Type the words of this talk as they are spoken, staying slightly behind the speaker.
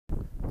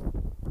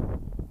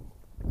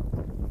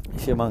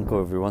Siemanko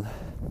everyone.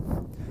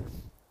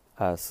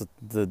 So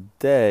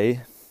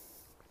today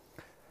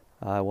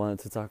I wanted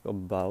to talk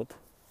about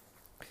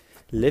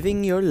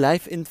living your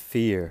life in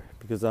fear,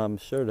 because I'm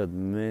sure that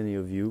many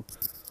of you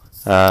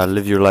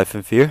live your life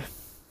in fear.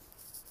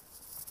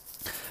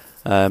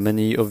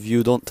 Many of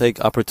you don't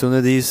take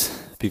opportunities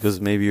because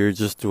maybe you're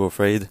just too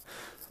afraid,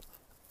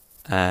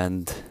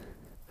 and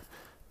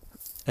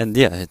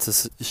yeah,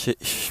 it's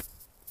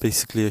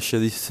basically a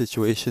shitty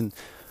situation,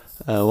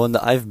 one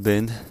that I've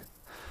been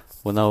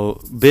when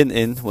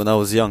I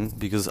was young,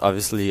 because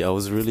obviously I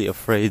was really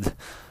afraid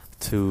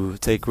to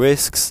take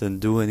risks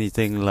and do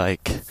anything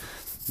like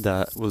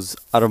that was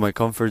out of my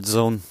comfort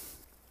zone.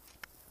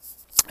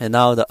 And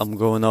now that I'm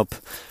growing up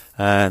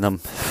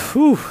and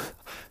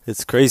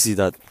it's crazy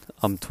that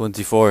I'm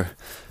 24,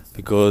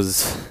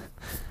 because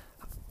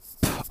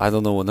I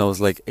don't know, when I was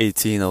like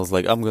 18 I was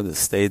like, I'm gonna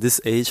stay this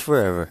age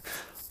forever.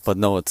 But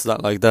no, it's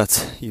not like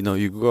that. You know,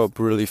 you grow up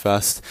really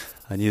fast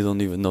and you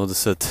don't even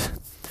notice it.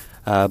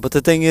 But the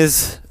thing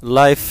is,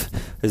 life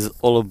is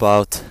all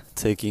about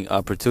taking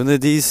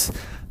opportunities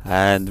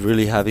and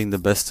really having the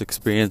best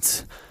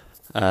experience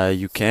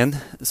you can.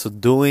 So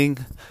doing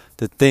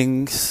the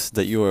things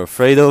that you are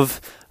afraid of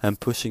and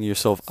pushing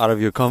yourself out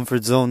of your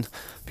comfort zone,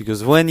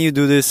 because when you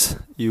do this,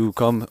 you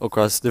come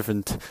across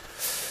different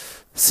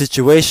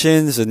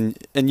situations and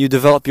you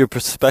develop your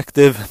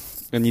perspective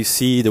and you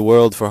see the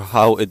world for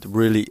how it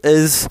really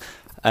is.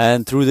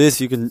 And through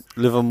this, you can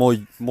live a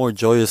more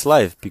joyous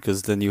life,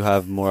 because then you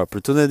have more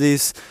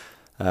opportunities.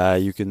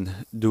 You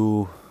can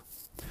do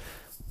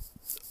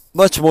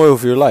much more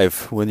of your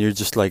life when you're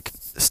just like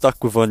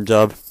stuck with one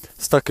job,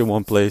 stuck in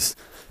one place.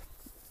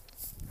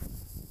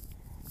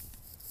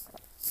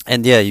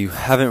 And yeah, you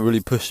haven't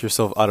really pushed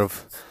yourself out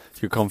of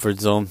your comfort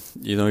zone.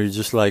 You know, you're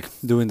just like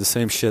doing the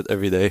same shit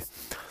every day.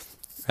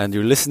 And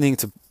you're listening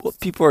to what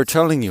people are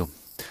telling you.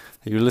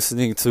 You're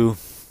listening to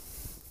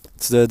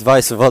the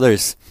advice of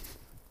others.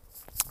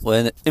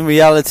 When in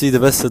reality, the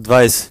best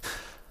advice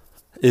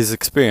is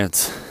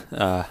experience.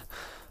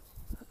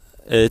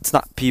 It's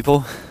not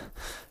people,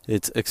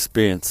 it's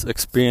experience.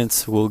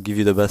 Experience will give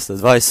you the best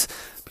advice,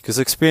 because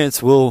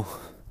experience will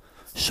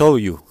show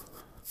you.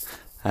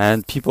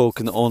 And people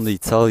can only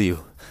tell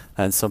you.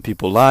 And some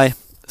people lie,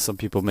 some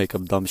people make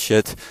up dumb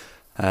shit,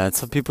 and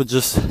some people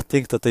just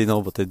think that they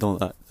know, but they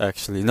don't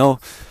actually know.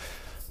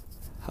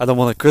 I don't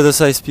want to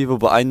criticize people,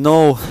 but I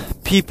know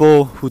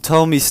people who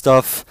tell me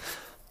stuff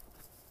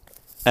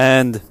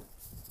and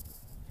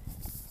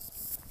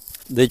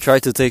they try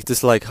to take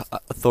this like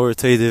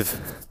authoritative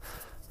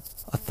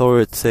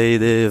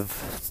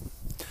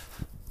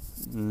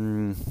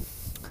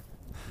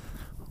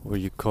what do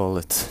you call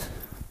it?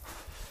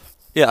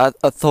 Yeah,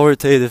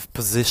 authoritative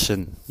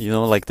position, you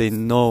know, like they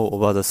know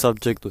about the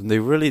subject when they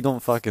really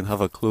don't fucking have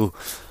a clue.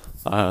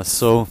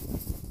 So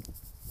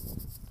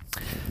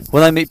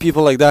when I meet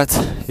people like that,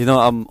 you know,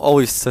 I'm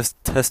always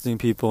testing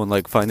people and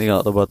like finding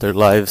out about their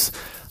lives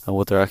and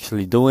what they're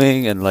actually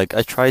doing. And like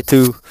I try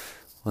to,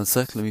 one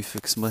sec, let me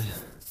fix my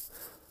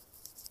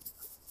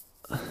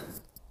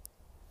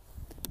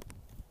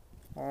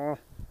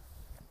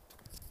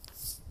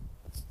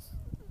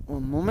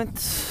one moment.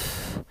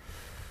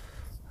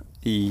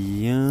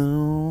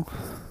 Yeah.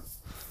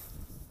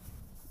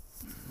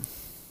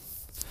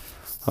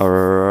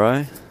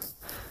 Alright.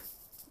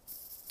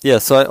 Yeah,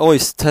 so I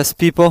always test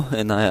people,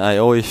 and I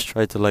always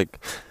try to like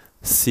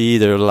see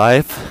their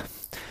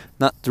life,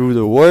 not through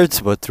the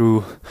words, but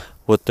through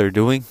what they're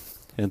doing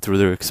and through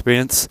their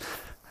experience.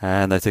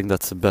 And I think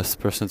that's the best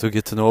person to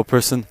get to know a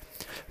person,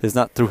 is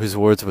not through his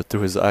words, but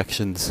through his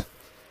actions.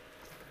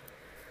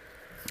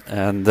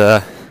 And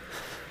yeah,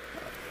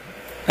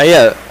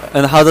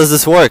 and how does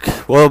this work?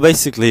 Well,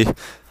 basically,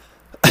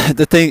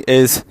 the thing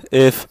is,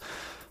 if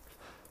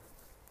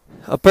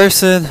a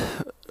person,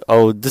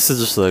 this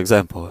is just an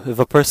example. If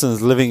a person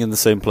is living in the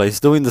same place,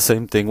 doing the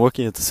same thing,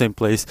 working at the same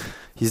place,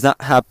 he's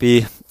not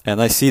happy,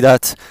 and I see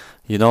that,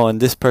 you know, and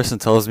this person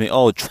tells me,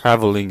 oh,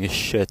 traveling is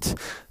shit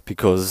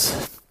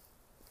because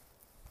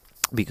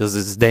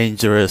it's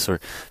dangerous,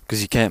 or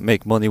because you can't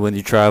make money when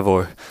you travel,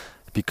 or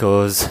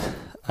because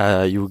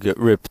you'll get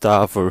ripped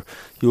off, or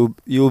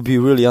you'll be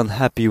really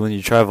unhappy when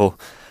you travel.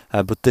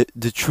 But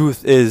the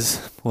truth is,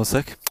 one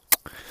sec.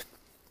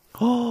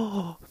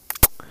 Oh,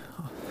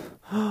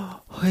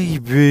 hey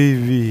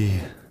baby.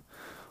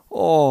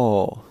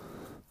 Oh,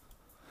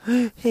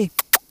 hey, hey,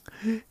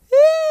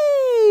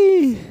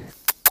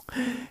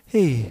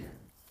 hey,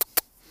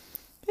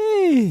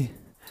 hey.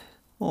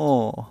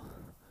 Oh,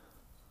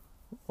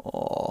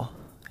 oh,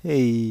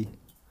 hey.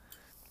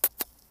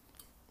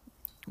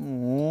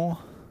 Oh.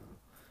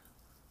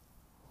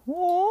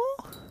 O!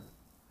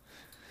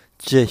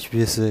 Cześć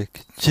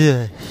piesek,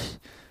 cześć,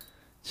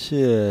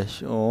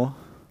 cześć, o,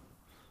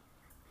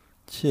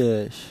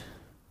 cześć,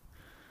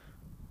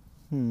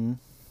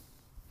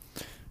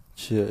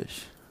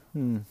 cześć,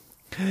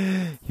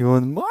 You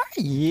want more?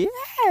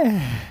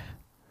 Yeah!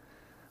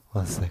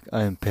 One sec,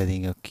 I'm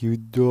petting a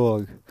cute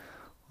dog.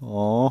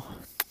 Oh,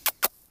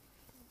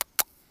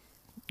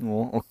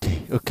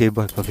 okay,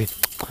 bye puppy.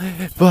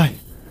 Bye.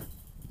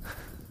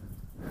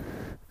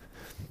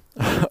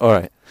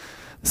 Alright.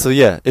 So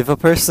yeah, if a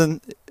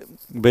person,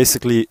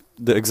 basically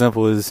the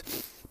example is,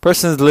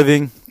 person is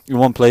living in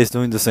one place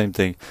doing the same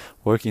thing,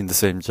 working the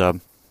same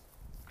job,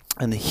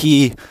 and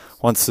he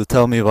wants to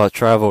tell me about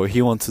travel, or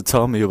he wants to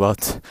tell me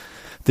about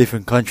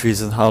different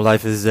countries and how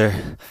life is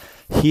there.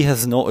 He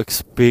has no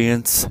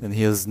experience and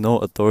he has no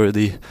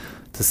authority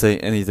to say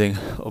anything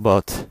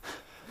about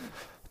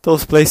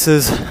those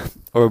places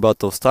or about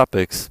those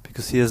topics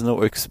because he has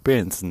no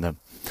experience in them.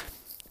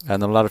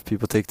 And a lot of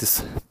people take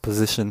this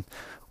position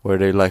where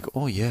they're like,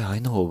 oh yeah, I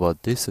know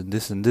about this and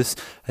this and this,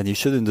 and you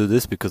shouldn't do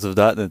this because of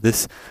that and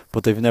this,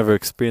 but they've never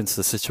experienced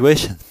the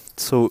situation.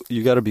 So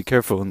you gotta be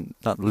careful and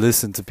not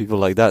listen to people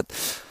like that,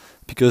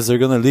 because they're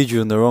gonna lead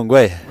you in the wrong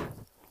way.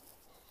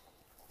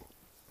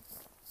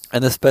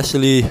 And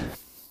especially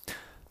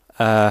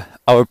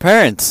our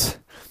parents.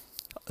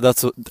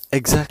 That's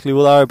exactly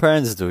what our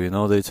parents do, you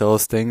know. They tell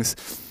us things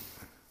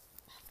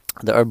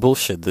that are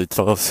bullshit. They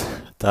tell us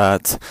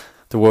that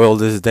the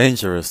world is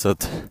dangerous,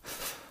 that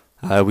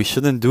we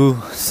shouldn't do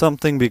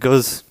something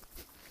because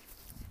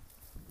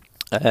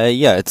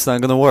it's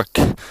not gonna work.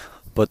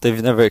 But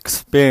they've never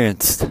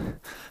experienced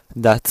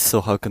that,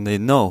 so how can they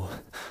know?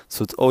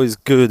 So it's always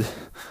good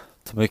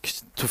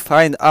to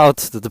find out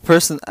that the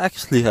person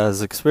actually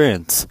has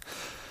experience.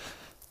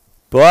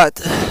 But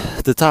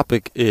the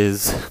topic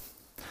is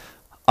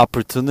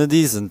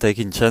opportunities and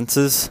taking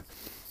chances,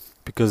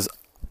 because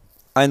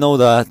I know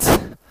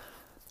that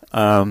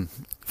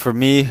for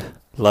me,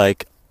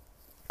 like,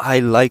 I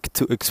like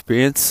to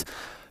experience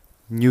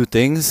new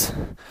things.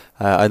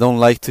 I don't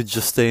like to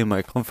just stay in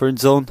my comfort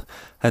zone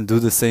and do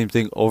the same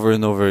thing over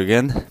and over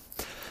again,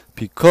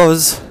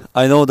 because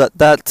I know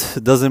that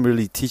doesn't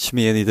really teach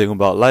me anything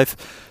about life.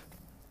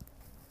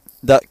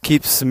 That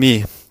keeps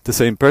me the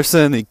same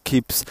person, it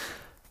keeps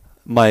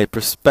my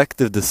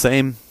perspective the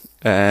same,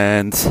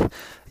 and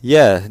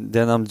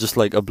then I'm just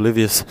like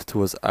oblivious to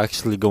what's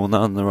actually going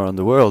on around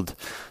the world.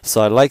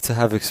 So I like to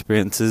have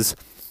experiences,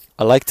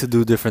 I like to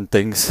do different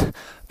things,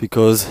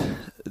 because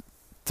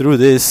through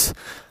this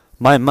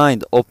my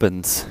mind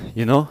opens,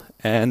 you know.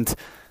 And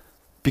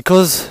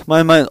because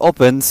my mind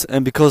opens,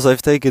 and because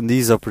I've taken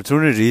these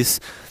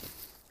opportunities,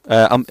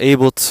 I'm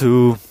able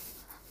to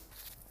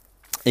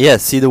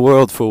see the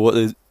world for what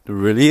it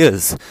really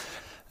is.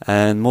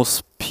 And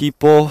most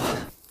people,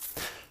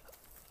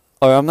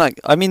 I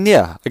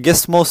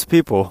guess most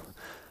people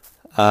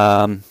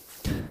that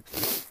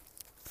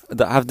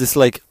have this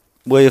like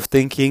way of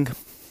thinking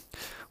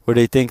where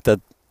they think that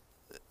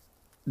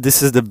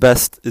this is the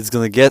best it's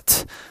gonna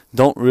get,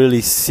 don't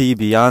really see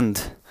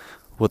beyond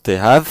what they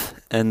have.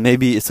 And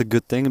maybe it's a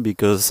good thing,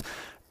 because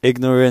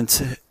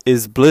ignorance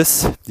is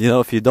bliss. You know,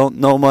 if you don't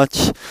know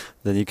much,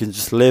 then you can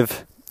just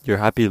live your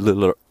happy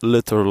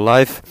little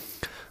life.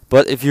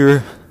 But if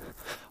you're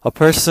a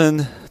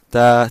person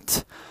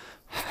that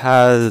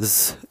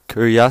has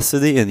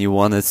curiosity and you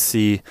want to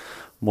see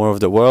more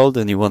of the world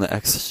and you want to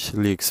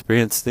actually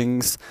experience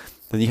things,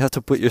 then you have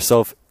to put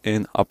yourself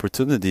in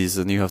opportunities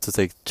and you have to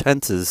take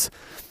chances,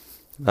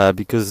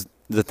 because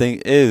the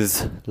thing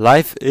is,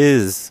 life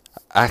is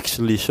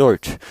actually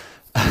short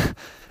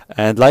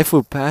and life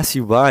will pass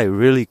you by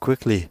really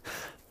quickly,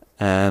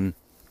 and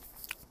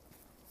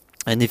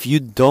if you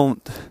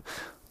don't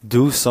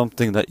do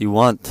something that you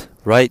want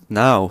right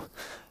now,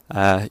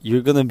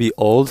 you're gonna be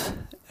old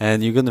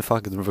and you're gonna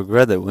fucking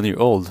regret it when you're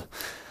old.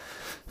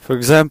 For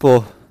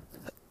example,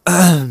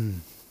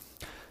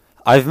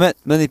 I've met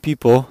many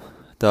people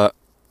that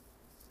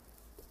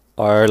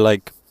are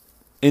like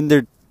in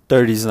their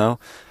 30s now,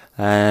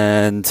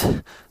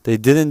 and they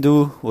didn't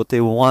do what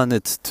they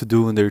wanted to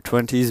do in their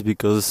 20s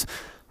because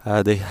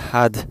they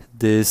had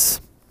this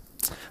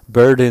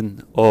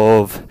burden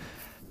of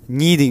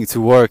needing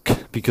to work,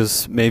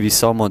 because maybe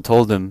someone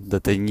told them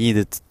that they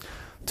needed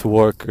to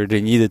work or they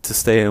needed to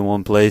stay in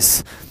one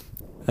place.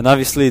 And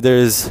obviously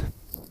there's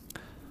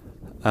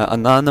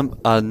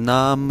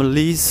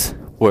anomalies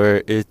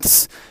where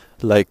it's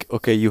like,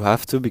 okay, you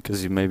have to,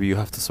 because maybe you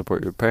have to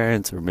support your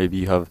parents, or maybe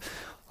you have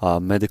a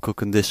medical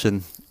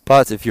condition.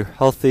 But if you're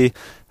healthy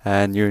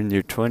and you're in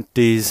your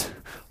 20s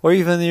or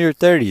even in your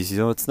 30s, you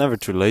know, it's never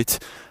too late.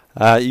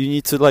 You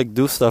need to like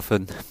do stuff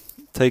and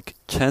take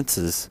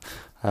chances.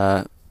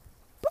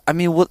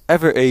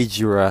 Whatever age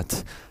you're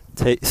at,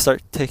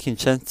 start taking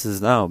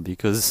chances now,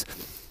 because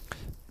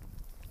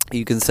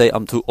you can say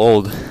I'm too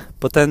old,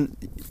 but then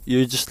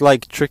you're just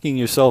like tricking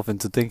yourself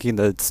into thinking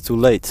that it's too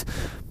late.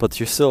 But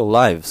you're still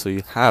alive, so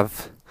you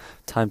have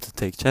time to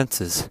take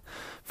chances.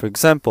 For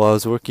example, I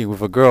was working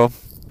with a girl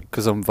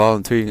because I'm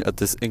volunteering at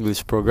this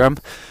English program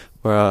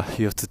where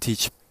you have to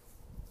teach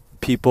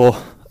people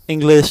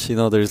English. You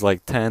know, there's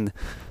like 10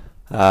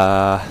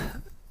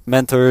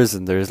 mentors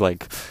and there's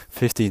like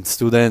 15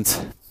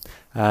 students.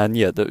 And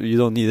you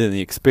don't need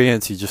any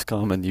experience. You just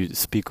come and you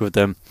speak with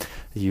them.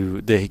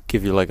 They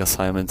give you like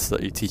assignments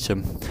that you teach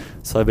them.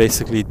 So I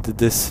basically did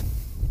this,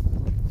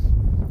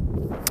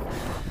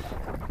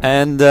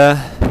 and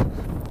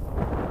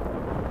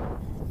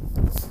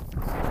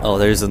Oh,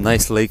 there's a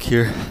nice lake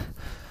here.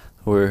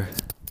 Where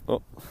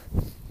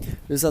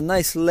there's a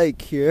nice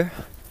lake here.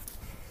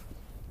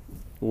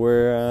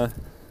 We're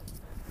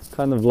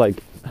kind of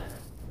like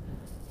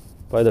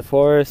by the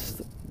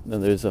forest.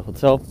 Then there's a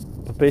hotel.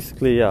 But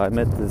basically, yeah, I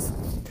met this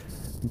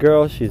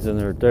girl. She's in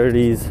her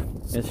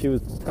 30s, and she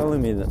was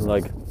telling me that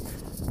like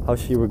how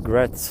she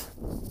regrets,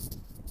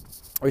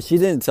 or she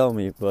didn't tell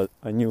me, but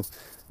I knew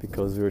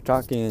because we were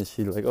talking, and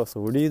she like, oh,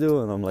 so what do you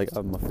do? And I'm like,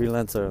 I'm a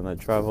freelancer and I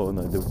travel and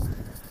I do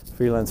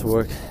freelance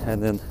work.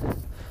 And then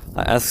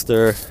I asked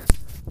her,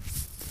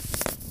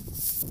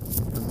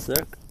 one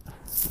sec.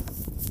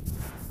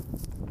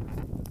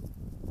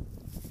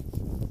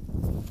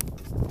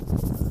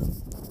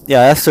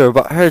 Yeah, I asked her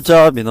about her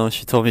job.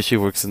 She told me she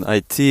works in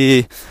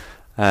IT.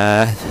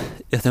 And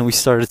then we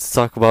started to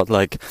talk about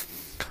like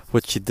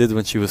what she did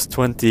when she was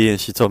 20, and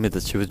she told me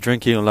that she was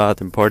drinking a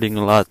lot and partying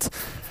a lot,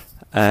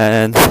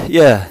 and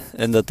yeah,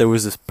 and that there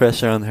was this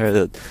pressure on her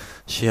that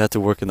she had to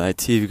work in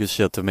IT because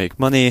she had to make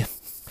money,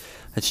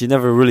 and she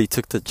never really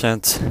took the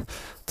chance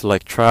to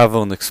like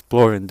travel and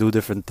explore and do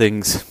different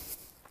things.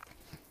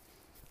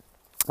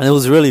 And it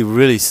was really,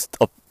 really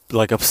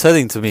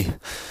upsetting to me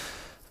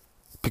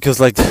because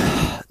like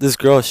this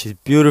girl, she's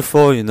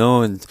beautiful,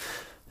 and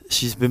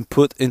she's been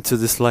put into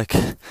this like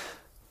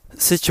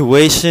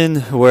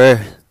situation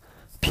where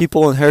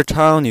people in her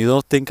town, you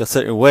don't think a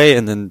certain way,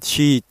 and then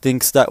she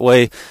thinks that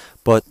way,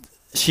 but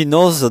she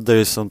knows that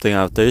there's something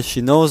out there.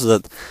 She knows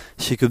that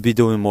she could be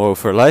doing more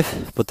of her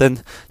life, but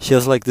then she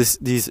has like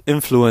these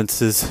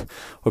influences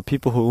or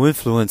people who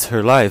influence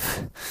her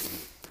life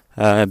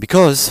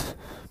because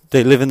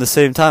they live in the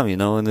same town,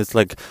 and it's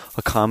like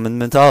a common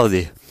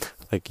mentality.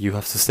 Like, you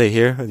have to stay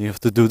here and you have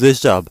to do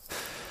this job.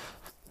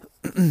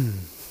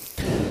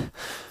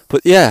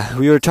 But yeah,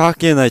 we were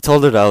talking, I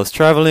told her that I was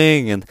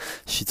traveling, and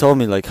she told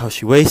me like how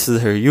she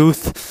wasted her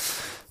youth.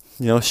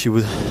 She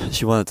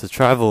wanted to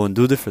travel and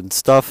do different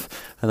stuff,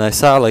 and I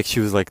saw like she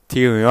was like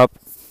tearing up,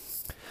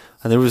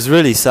 and it was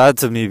really sad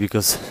to me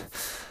because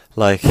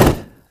like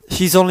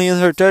she's only in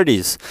her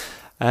 30s,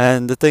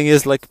 and the thing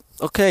is like,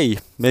 okay,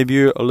 maybe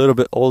you're a little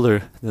bit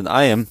older than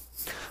I am,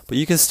 but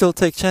you can still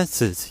take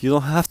chances. You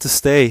don't have to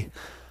stay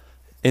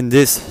in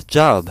this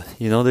job.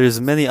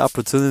 There's many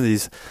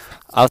opportunities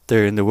out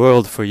there in the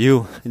world for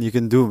you, and you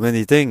can do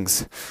many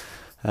things.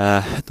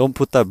 Don't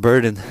put that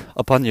burden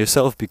upon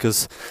yourself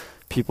because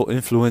people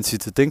influence you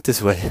to think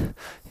this way.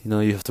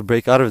 You have to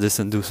break out of this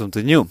and do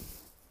something new.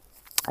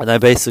 And I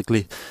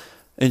basically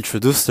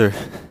introduced her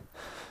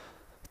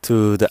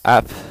to the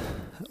app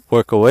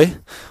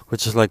Workaway,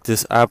 which is like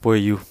this app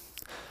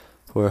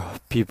where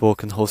people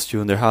can host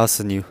you in their house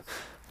and you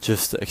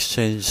just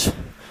exchange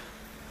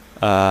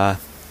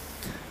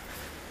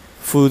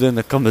food and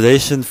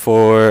accommodation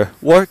for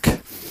work.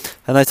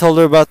 And I told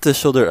her about the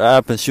Shoulder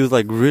app, and she was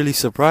like really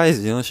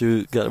surprised.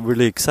 She got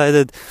really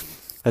excited.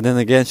 And then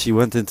again, she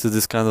went into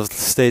this kind of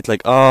state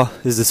like, oh,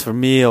 is this for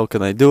me? Oh,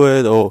 can I do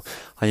it? Oh,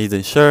 I need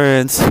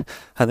insurance.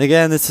 And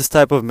again, it's this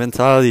type of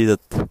mentality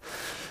that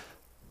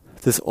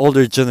this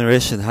older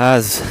generation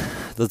has,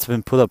 that's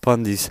been put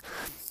upon these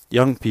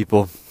young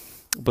people.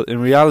 But in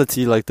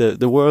reality, like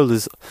the world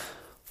is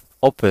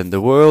open,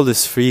 the world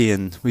is free,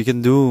 and we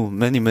can do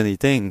many, many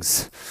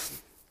things.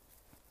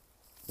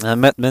 I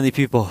met many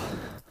people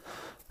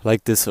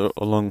like this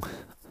along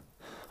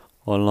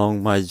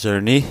my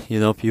journey.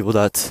 People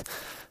that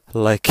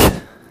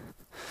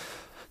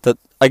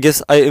I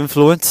guess I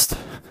influenced,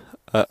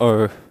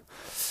 or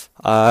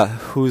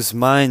whose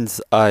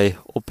minds I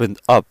opened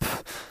up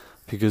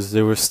because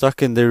they were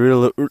stuck in their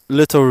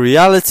little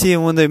reality,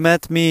 and when they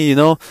met me,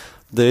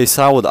 they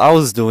saw what I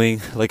was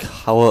doing, like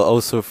how I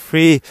was so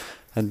free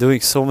and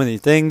doing so many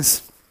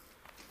things,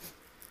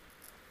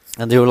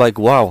 and they were like,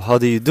 wow, how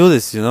do you do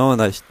this?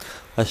 And I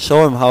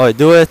show them how I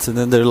do it, and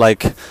then they're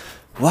like,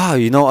 wow,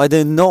 I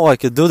didn't know I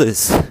could do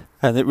this.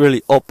 And it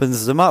really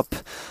opens them up.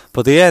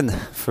 But again,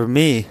 for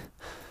me,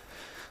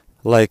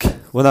 like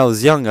when I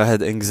was young, I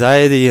had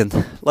anxiety,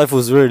 and life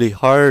was really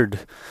hard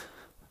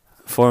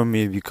for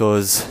me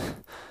because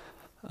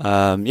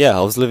I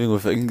was living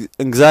with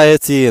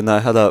anxiety, and I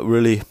had a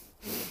really,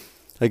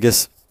 I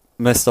guess,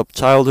 messed up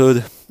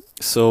childhood.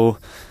 So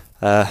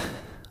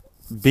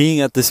being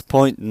at this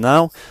point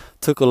now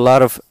took a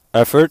lot of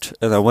effort,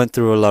 and I went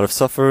through a lot of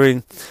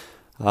suffering.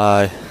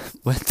 I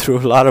went through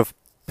a lot of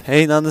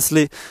pain,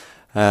 honestly,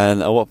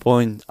 and at one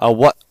point I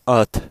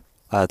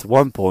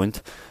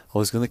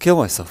was gonna kill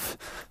myself.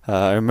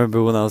 I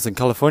remember when I was in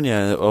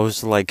California, I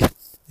was like,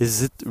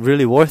 is it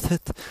really worth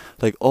it?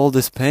 Like all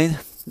this pain?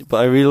 But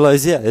I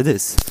realized, yeah, it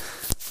is.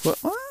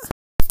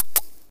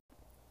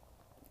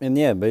 And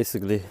yeah,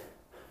 basically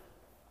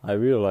I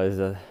realized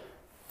that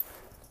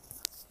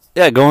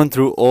going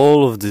through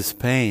all of this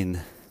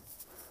pain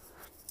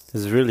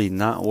is really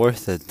not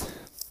worth it.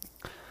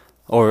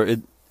 Or it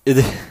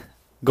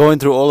going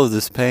through all of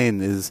this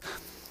pain is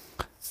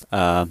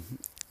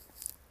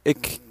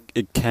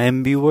it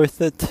can be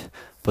worth it,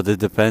 but it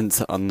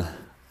depends on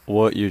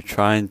what you're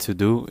trying to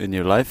do in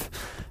your life.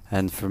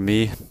 And for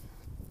me,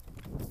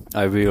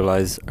 I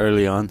realized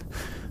early on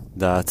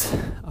that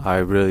I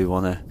really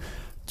want to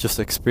just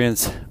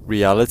experience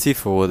reality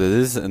for what it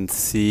is and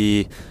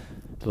see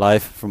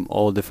life from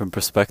all different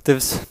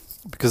perspectives,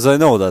 because I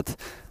know that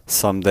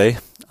someday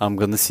I'm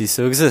gonna cease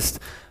to exist,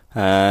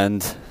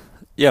 and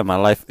yeah, my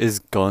life is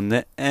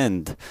gonna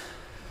end.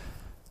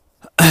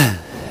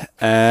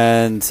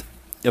 And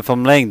if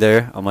I'm laying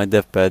there on my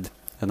deathbed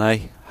and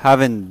I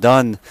haven't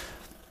done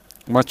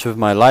much of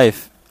my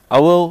life, I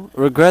will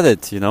regret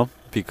it,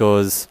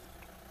 because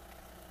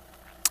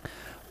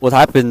what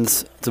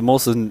happens to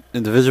most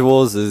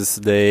individuals is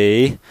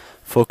they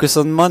focus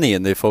on money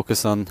and they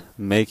focus on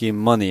making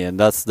money, and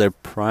that's their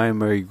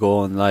primary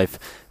goal in life,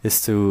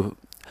 is to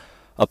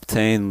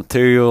obtain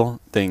material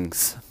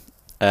things.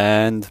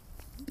 And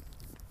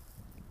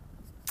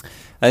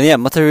yeah,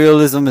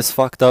 materialism is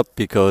fucked up,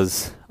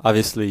 because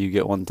obviously you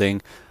get one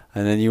thing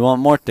and then you want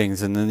more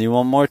things and then you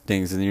want more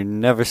things and you're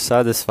never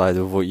satisfied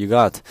with what you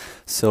got.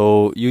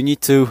 So you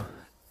need to,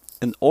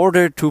 in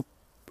order to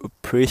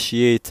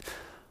appreciate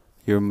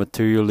your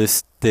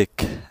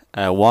materialistic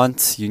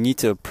wants, you need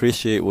to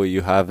appreciate what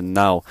you have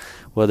now.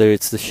 Whether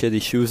it's the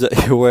shitty shoes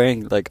that you're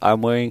wearing, like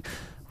I'm wearing,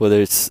 whether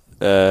it's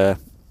the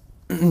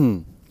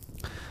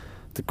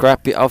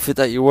crappy outfit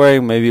that you're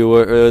wearing, maybe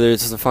whether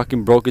it's the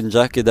fucking broken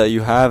jacket that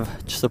you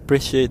have, just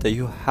appreciate that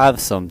you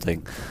have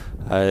something.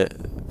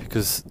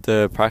 Because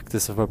the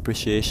practice of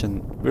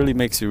appreciation really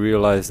makes you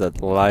realize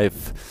that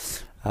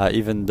life,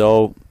 even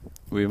though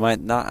we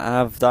might not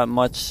have that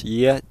much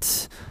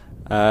yet,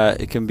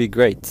 it can be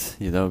great,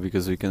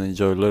 because we can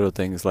enjoy little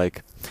things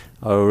like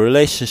our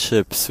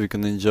relationships, we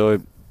can enjoy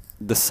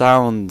the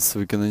sounds,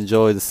 we can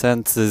enjoy the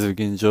senses, we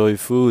can enjoy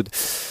food,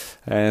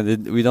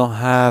 and we don't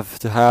have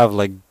to have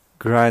like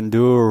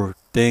grandeur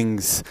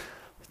things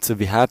to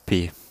be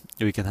happy.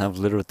 We can have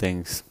little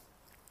things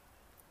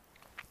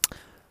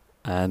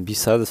and be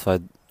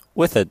satisfied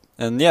with it.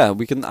 And yeah,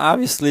 we can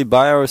obviously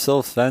buy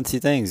ourselves fancy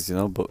things,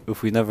 but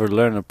if we never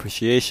learn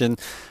appreciation,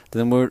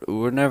 then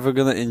we're never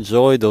gonna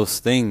enjoy those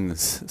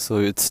things. So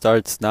it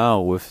starts now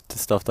with the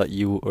stuff that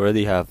you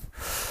already have.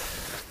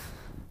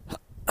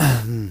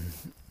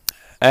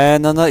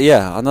 And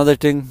another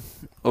thing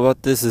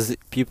about this is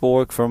people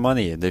work for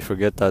money and they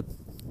forget that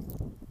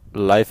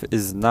life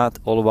is not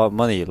all about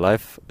money.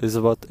 Life is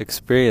about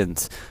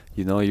experience.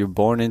 You're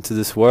born into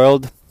this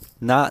world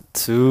not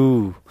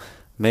to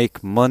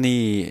make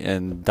money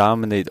and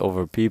dominate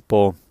over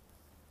people.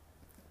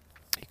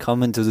 You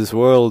come into this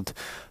world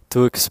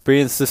to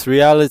experience this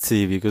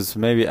reality, because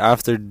maybe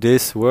after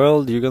this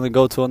world you're gonna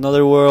go to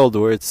another world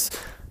where it's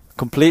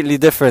completely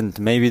different.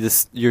 Maybe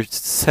your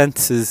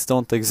senses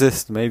don't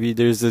exist. Maybe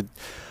there's a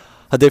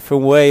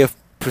different way of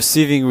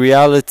perceiving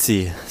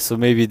reality. So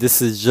maybe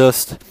this is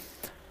just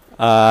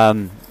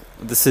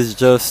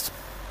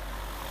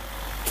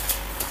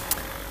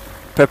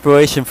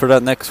preparation for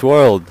that next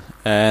world.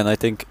 And I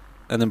think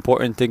an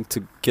important thing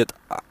to get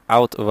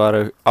out of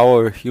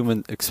our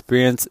human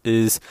experience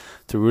is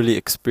to really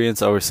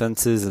experience our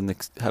senses and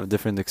have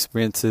different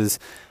experiences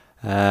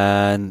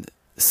and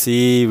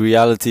see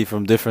reality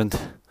from different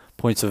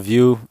points of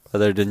view,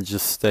 rather than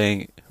just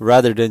staying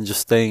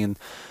in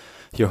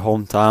your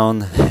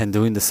hometown and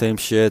doing the same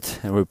shit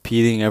and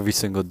repeating every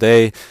single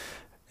day.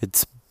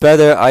 It's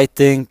better, I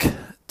think,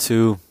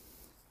 to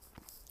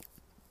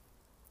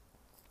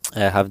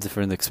have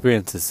different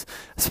experiences,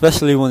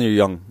 especially when you're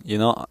young,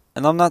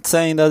 And I'm not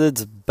saying that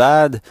it's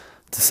bad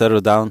to settle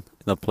down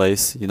in a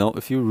place,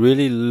 If you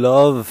really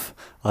love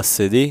a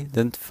city,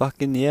 then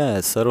fucking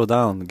yeah, settle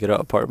down, get an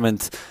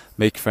apartment,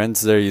 make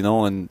friends there,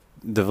 and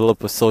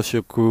develop a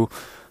social crew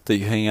that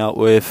you hang out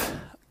with,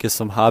 get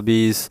some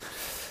hobbies.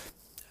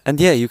 And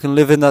yeah, you can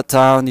live in that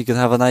town, you can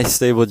have a nice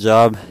stable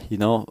job,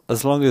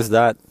 as long as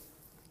that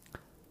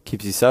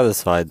keeps you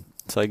satisfied.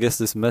 So I guess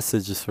this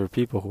message is for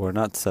people who are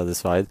not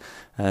satisfied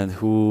and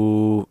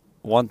who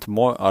want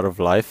more out of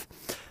life.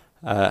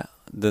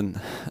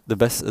 Then the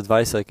best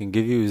advice I can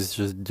give you is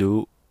just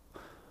do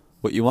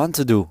what you want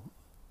to do,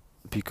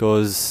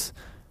 because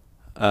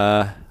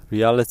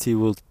reality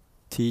will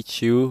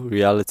teach you.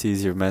 Reality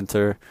is your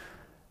mentor,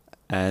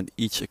 and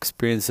each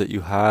experience that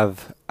you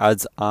have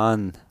adds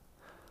on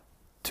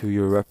to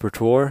your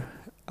repertoire,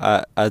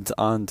 adds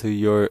on to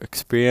your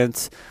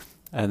experience,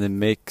 and it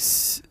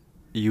makes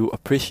you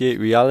appreciate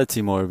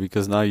reality more,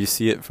 because now you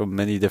see it from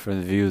many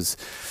different views.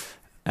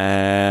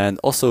 And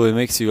also it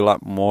makes you a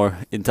lot more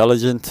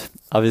intelligent,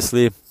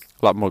 obviously, a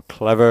lot more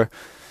clever,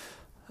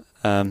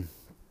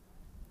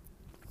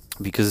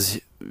 because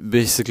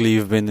basically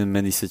you've been in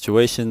many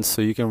situations,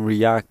 so you can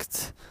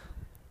react,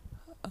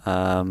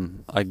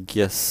 I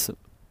guess,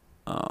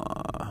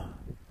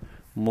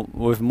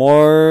 with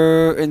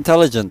more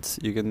intelligence.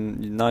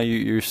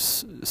 You're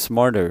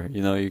smarter,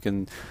 you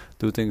can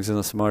do things in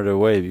a smarter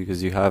way,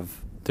 because you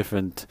have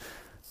different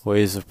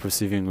ways of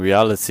perceiving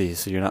reality.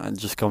 So you're not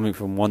just coming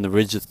from one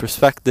rigid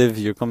perspective,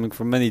 you're coming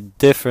from many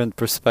different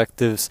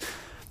perspectives.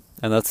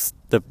 And that's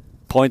the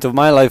point of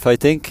my life, I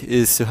think,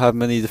 is to have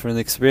many different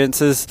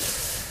experiences,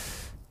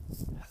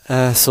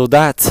 so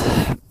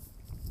that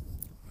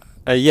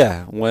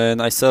Yeah, when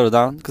I settle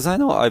down, because I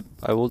know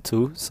I will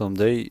too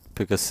someday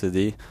pick a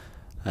city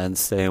and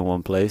stay in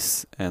one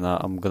place, and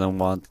I'm gonna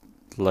want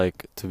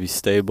like to be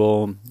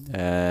stable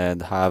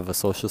and have a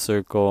social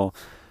circle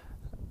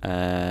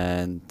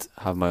and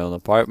have my own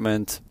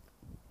apartment.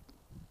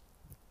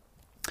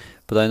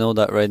 But I know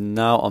that right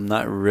now I'm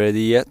not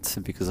ready yet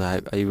because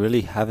I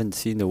really haven't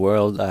seen the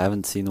world. I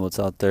haven't seen what's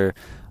out there.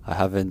 I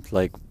haven't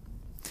like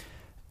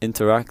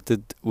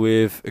interacted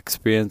with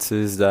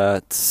experiences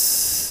that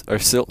are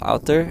still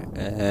out there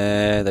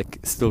and that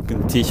still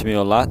can teach me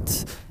a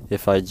lot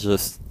if I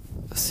just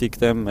seek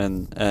them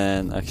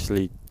and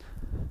actually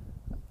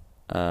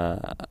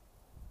uh,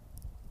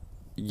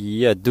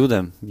 yeah, do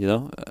them, you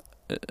know.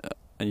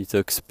 I need to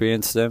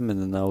experience them,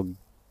 and then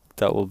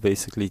that will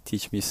basically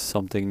teach me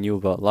something new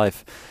about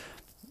life.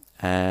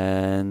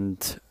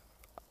 And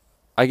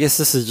I guess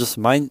this is just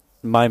my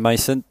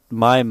mindset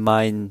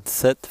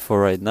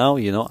for right now.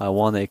 You know, I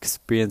want to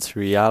experience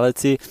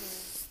reality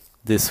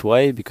this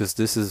way because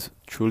this is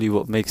truly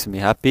what makes me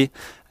happy.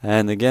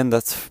 And again,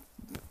 that's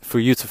for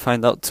you to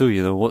find out too.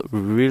 You know, what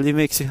really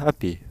makes you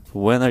happy.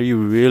 When are you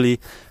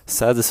really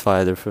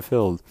satisfied or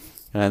fulfilled?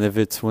 And if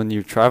it's when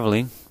you're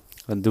traveling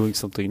and doing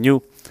something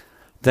new,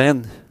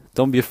 then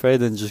don't be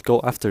afraid and just go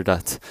after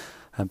that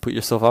and put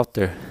yourself out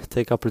there.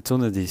 Take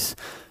opportunities.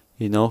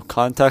 You know,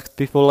 contact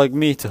people like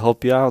me to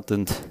help you out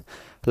and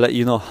let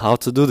you know how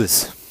to do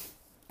this.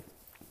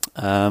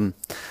 Um,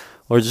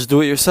 or just do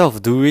it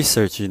yourself. Do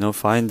research. You know,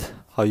 find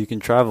how you can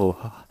travel.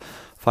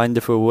 Find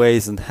different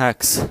ways and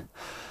hacks.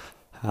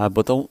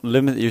 But don't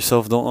limit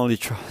yourself. Don't only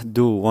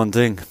do one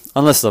thing,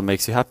 unless that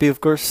makes you happy,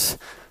 of course.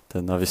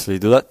 Then obviously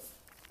do that.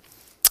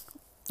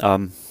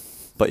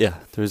 But yeah,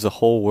 there's a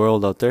whole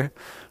world out there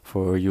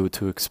for you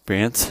to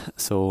experience.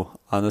 So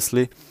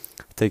honestly,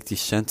 take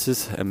these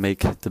chances and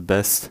make the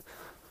best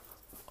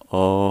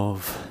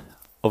of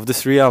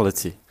this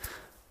reality.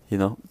 You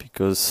know,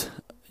 because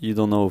you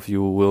don't know if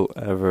you will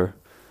ever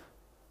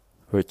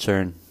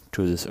return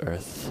to this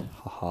earth.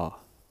 Haha.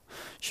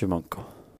 Siemanko.